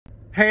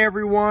Hey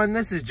everyone,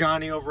 this is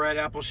Johnny over at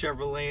Apple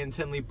Chevrolet in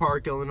Tinley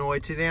Park, Illinois.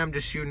 Today I'm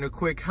just shooting a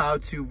quick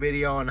how-to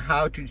video on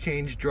how to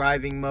change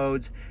driving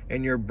modes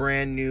in your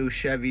brand new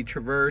Chevy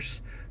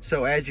Traverse.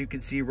 So as you can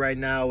see right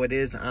now, it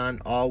is on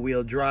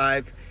all-wheel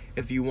drive.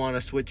 If you want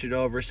to switch it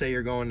over, say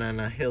you're going on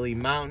a hilly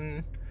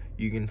mountain,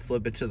 you can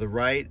flip it to the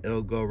right,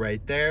 it'll go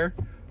right there.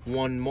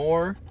 One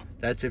more,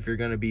 that's if you're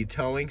going to be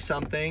towing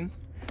something.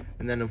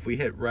 And then if we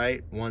hit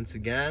right once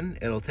again,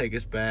 it'll take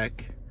us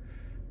back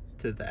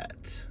to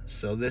that.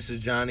 So this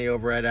is Johnny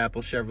over at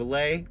Apple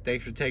Chevrolet.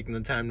 Thanks for taking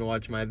the time to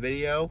watch my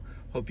video.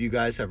 Hope you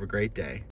guys have a great day.